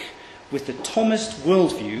break with the Thomist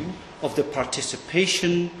worldview of the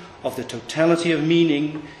participation of the totality of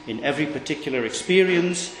meaning in every particular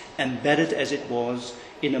experience, embedded as it was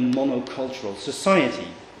in a monocultural society.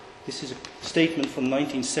 This is a statement from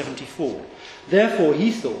 1974. Therefore,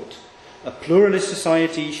 he thought, a pluralist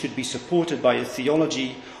society should be supported by a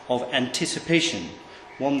theology of anticipation,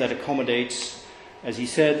 one that accommodates, as he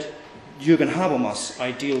said, Jürgen Habermas'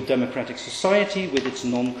 ideal democratic society with its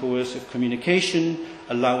non-coercive communication,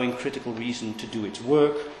 allowing critical reason to do its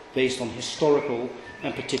work based on historical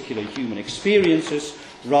and particular human experiences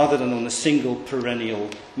rather than on a single perennial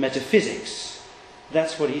metaphysics.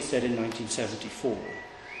 That's what he said in 1974.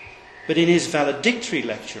 But in his valedictory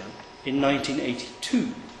lecture in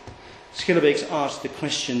 1982, Schillebeeck asked the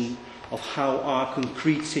question of how our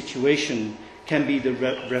concrete situation can be the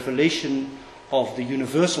revelation of the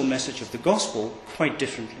universal message of the gospel quite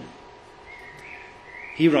differently.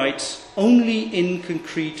 He writes, only in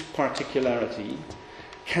concrete particularity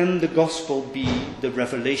can the gospel be the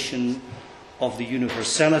revelation of the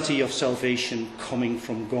universality of salvation coming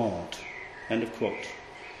from God. End of quote.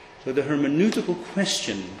 So the hermeneutical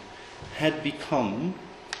question had become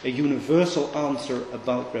a universal answer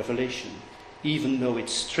about revelation, even though it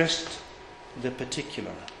stressed the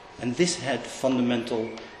particular. And this had fundamental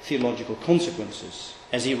theological consequences.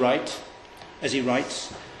 As he writes, as he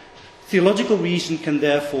writes, theological reason can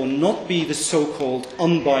therefore not be the so-called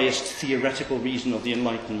unbiased theoretical reason of the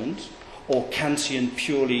Enlightenment, or Kantian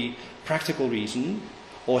purely practical reason,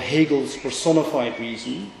 or Hegel's personified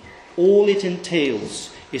reason. All it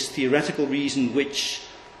entails is theoretical reason which,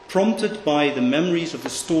 prompted by the memories of the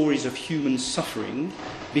stories of human suffering,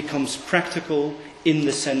 becomes practical in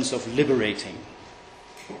the sense of liberating.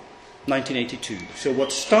 1982. So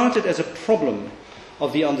what started as a problem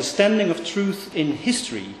of the understanding of truth in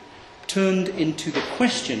history turned into the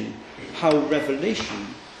question how revelation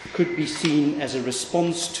could be seen as a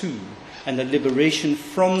response to and a liberation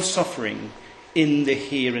from suffering in the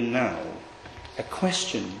here and now. A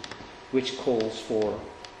question which calls for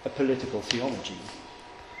a political theology.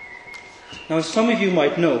 Now, as some of you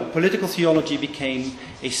might know, political theology became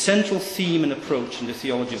a central theme and approach in the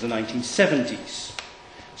theology of the 1970s.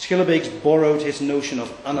 Schillebeeckx borrowed his notion of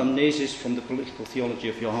anamnesis from the political theology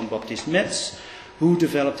of Johann Baptist Metz, who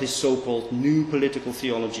developed his so-called new political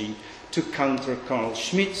theology to counter Carl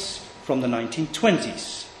Schmitt's from the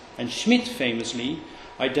 1920s. And Schmitt famously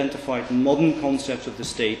identified modern concepts of the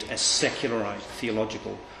state as secularized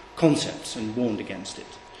theological concepts and warned against it.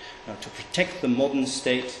 Now, to protect the modern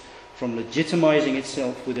state from legitimizing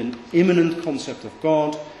itself with an immanent concept of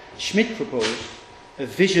God, Schmitt proposed a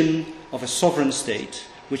vision of a sovereign state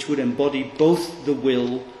which would embody both the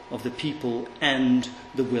will of the people and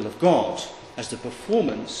the will of God, as the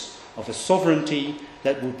performance of a sovereignty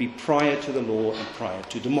that would be prior to the law and prior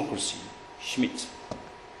to democracy. Schmitt.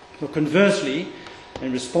 But conversely,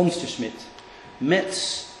 in response to Schmitt,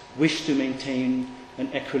 Metz wished to maintain an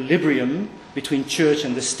equilibrium between church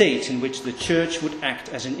and the state, in which the church would act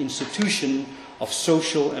as an institution of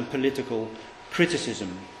social and political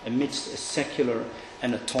criticism amidst a secular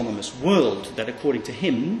and autonomous world that, according to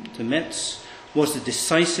him, to Metz, was the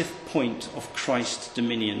decisive point of Christ's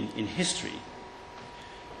dominion in history.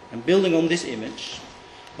 And building on this image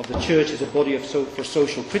of the church as a body for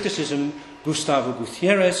social criticism, Gustavo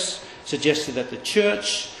Gutierrez suggested that the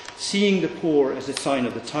church, seeing the poor as a sign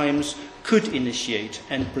of the times, could initiate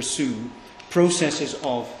and pursue processes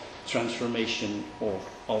of transformation or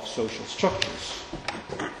of social structures.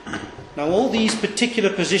 Now, all these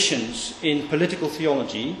particular positions in political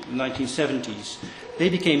theology in the 1970s, they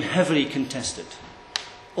became heavily contested,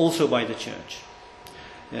 also by the church.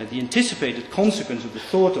 The anticipated consequence of the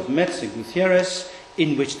thought of Metz and Gutierrez,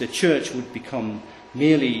 in which the church would become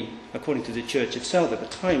merely, according to the church itself at the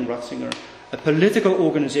time, Ratzinger, a political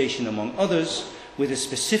organization among others, with a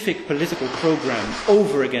specific political program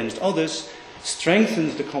over against others,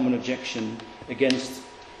 strengthens the common objection against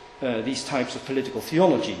these types of political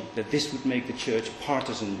theology, that this would make the church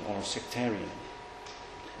partisan or sectarian.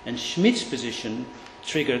 And Schmitt's position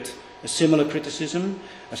triggered a similar criticism,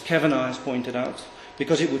 as Kavanagh has pointed out,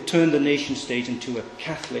 because it would turn the nation state into a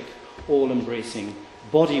Catholic, all-embracing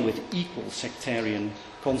body with equal sectarian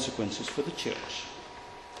consequences for the church.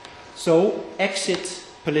 So, exit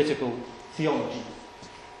political theology.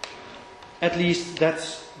 At least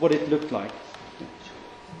that's what it looked like.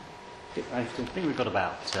 I think we've got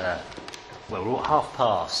about, well, we're at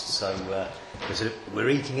 5:30, so we're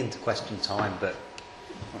eating into question time, but...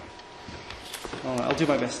 All right, I'll do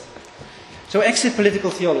my best. So exit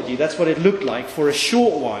political theology, that's what it looked like for a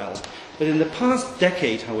short while. But in the past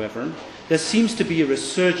decade, however, there seems to be a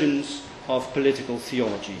resurgence of political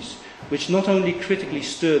theologies, which not only critically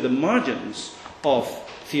stir the margins of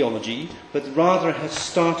theology, but rather has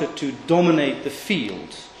started to dominate the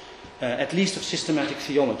field, at least of systematic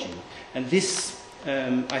theology. And this,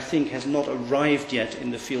 I think, has not arrived yet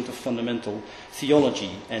in the field of fundamental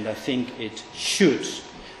theology, and I think it should.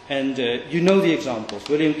 And you know the examples.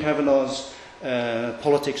 William Kavanagh's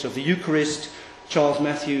Politics of the Eucharist, Charles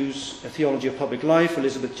Matthews' Theology of Public Life,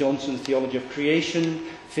 Elizabeth Johnson's Theology of Creation,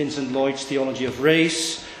 Vincent Lloyd's Theology of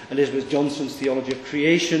Race, Elizabeth Johnson's Theology of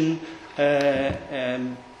Creation,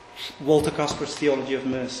 Walter Kasper's Theology of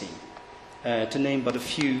Mercy, to name but a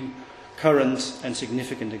few current and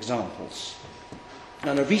significant examples.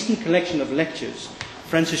 Now, in a recent collection of lectures,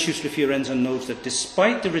 Francis Schussler Fiorenza notes that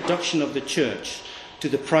despite the reduction of the church to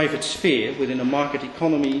the private sphere within a market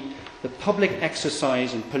economy, the public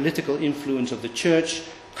exercise and political influence of the church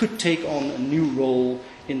could take on a new role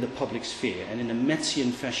in the public sphere. And in a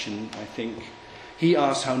Metzian fashion, I think, he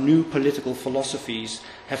asks how new political philosophies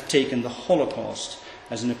have taken the Holocaust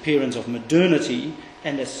as an appearance of modernity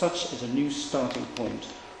and as such as a new starting point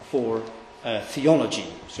for theology.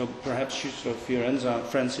 So perhaps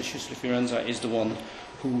Francis Schussler Fiorenza is the one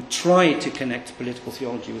who tried to connect political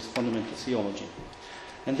theology with fundamental theology.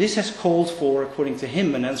 And this has called for, according to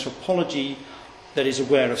him, an anthropology that is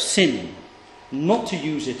aware of sin. not to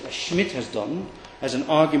use it, as Schmidt has done, as an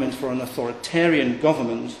argument for an authoritarian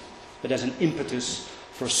government, but as an impetus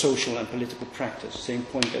for social and political practice. Same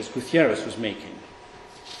point as Gutierrez was making.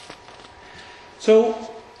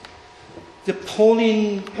 So, the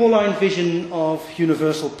Pauline vision of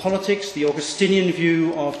universal politics, the Augustinian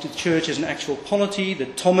view of the church as an actual polity, the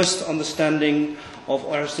Thomist understanding of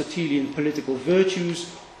Aristotelian political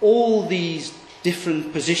virtues, all these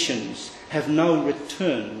different positions have now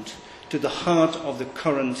returned to the heart of the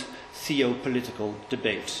current theopolitical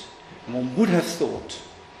debate. And one would have thought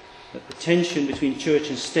that the tension between church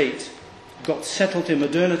and state got settled in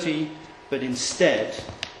modernity, but instead,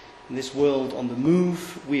 in this world on the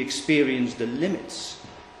move, we experience the limits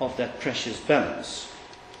of that precious balance.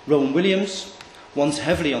 Rowan Williams, once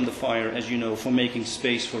heavily under fire, as you know, for making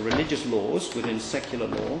space for religious laws within secular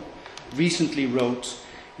law, recently wrote,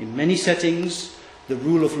 "In many settings, the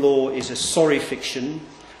rule of law is a sorry fiction,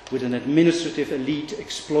 with an administrative elite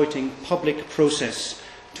exploiting public process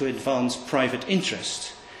to advance private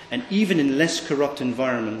interest. And even in less corrupt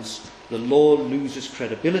environments, the law loses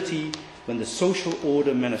credibility when the social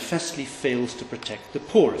order manifestly fails to protect the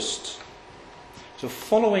poorest." So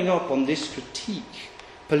following up on this critique,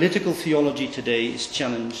 political theology today is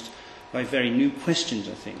challenged by very new questions,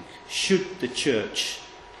 I think. Should the church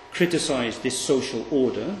criticize this social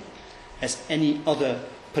order as any other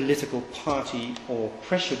political party or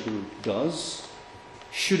pressure group does?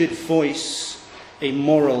 Should it voice a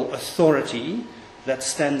moral authority that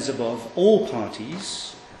stands above all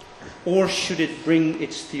parties? Or should it bring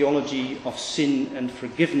its theology of sin and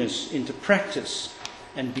forgiveness into practice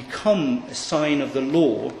and become a sign of the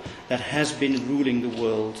law that has been ruling the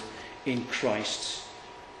world in Christ's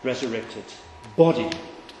resurrected body?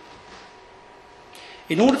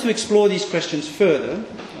 In order to explore these questions further,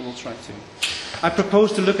 I will try to, I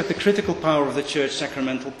propose to look at the critical power of the church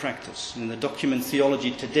sacramental practice. In the document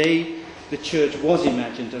Theology Today, the church was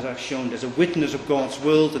imagined, as I've shown, as a witness of God's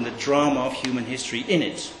world and the drama of human history in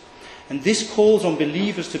it. And this calls on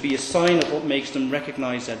believers to be a sign of what makes them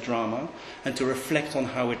recognize that drama and to reflect on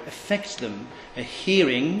how it affects them, a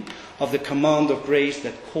hearing of the command of grace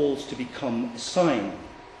that calls to become a sign.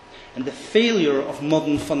 And the failure of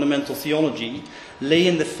modern fundamental theology lay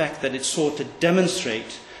in the fact that it sought to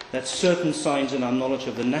demonstrate that certain signs in our knowledge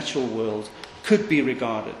of the natural world could be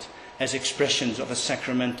regarded as expressions of a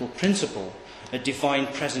sacramental principle, a divine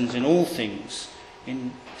presence in all things.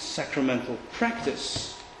 In sacramental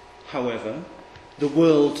practice, however, the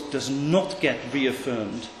world does not get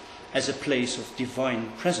reaffirmed as a place of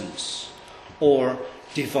divine presence, or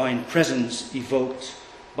divine presence evoked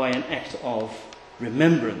by an act of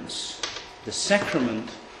remembrance. The sacrament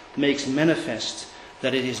makes manifest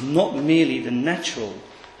that it is not merely the natural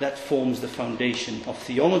that forms the foundation of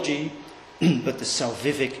theology, but the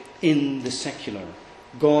salvific in the secular,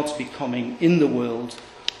 God's becoming in the world,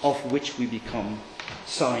 of which we become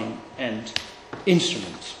sign and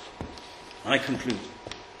instrument. I conclude.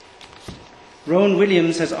 Rowan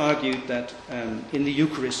Williams has argued that in the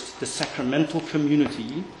Eucharist, the sacramental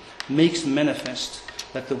community makes manifest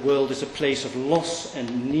that the world is a place of loss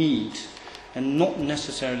and need, and not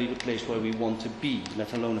necessarily the place where we want to be,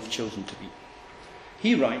 let alone have chosen to be.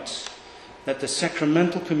 He writes that the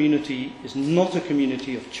sacramental community is not a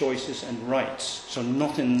community of choices and rights, so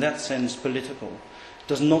not in that sense political,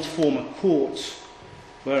 does not form a court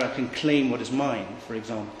where I can claim what is mine, for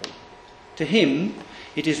example. To him,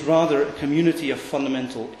 it is rather a community of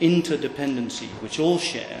fundamental interdependency, which all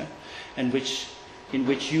share, and in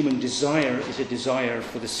which human desire is a desire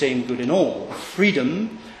for the same good in all, a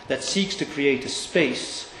freedom that seeks to create a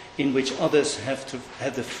space in which others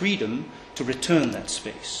have the freedom to return that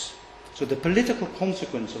space. So the political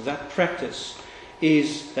consequence of that practice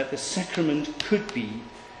is that the sacrament could be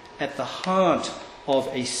at the heart of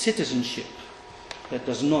a citizenship that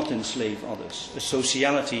does not enslave others, a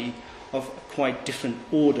sociality of a quite different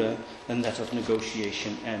order than that of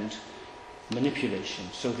negotiation and manipulation.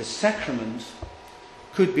 So the sacrament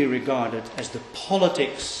could be regarded as the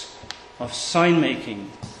politics of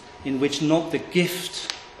sign-making, in which not the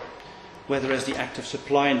gift, whether as the act of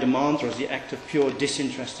supply and demand or as the act of pure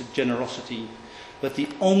disinterested generosity, but the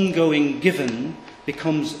ongoing given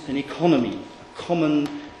becomes an economy, a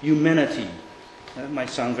common humanity. That might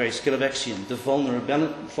sound very Skilovexian, the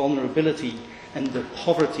vulnerability and the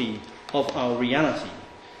poverty of our reality.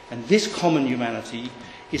 And this common humanity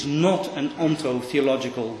is not an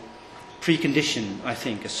onto-theological precondition, I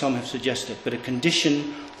think, as some have suggested, but a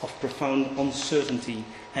condition of profound uncertainty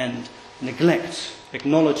and neglect,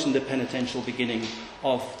 acknowledged in the penitential beginning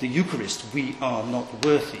of the Eucharist. We are not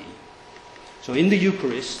worthy. So in the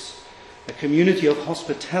Eucharist, A community of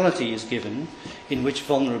hospitality is given, in which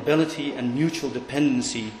vulnerability and mutual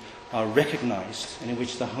dependency are recognized, and in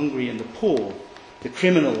which the hungry and the poor, the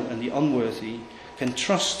criminal and the unworthy, can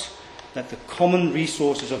trust that the common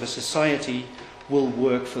resources of a society will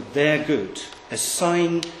work for their good, a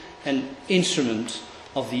sign and instrument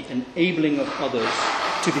of the enabling of others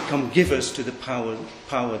to become givers to the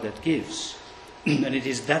power that gives. And it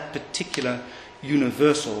is that particular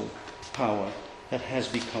universal power that has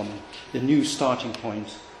become the new starting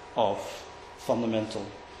point of fundamental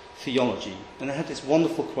theology. And I had this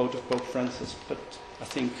wonderful quote of Pope Francis, but I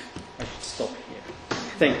think I should stop here.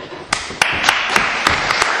 Thank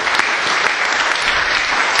you.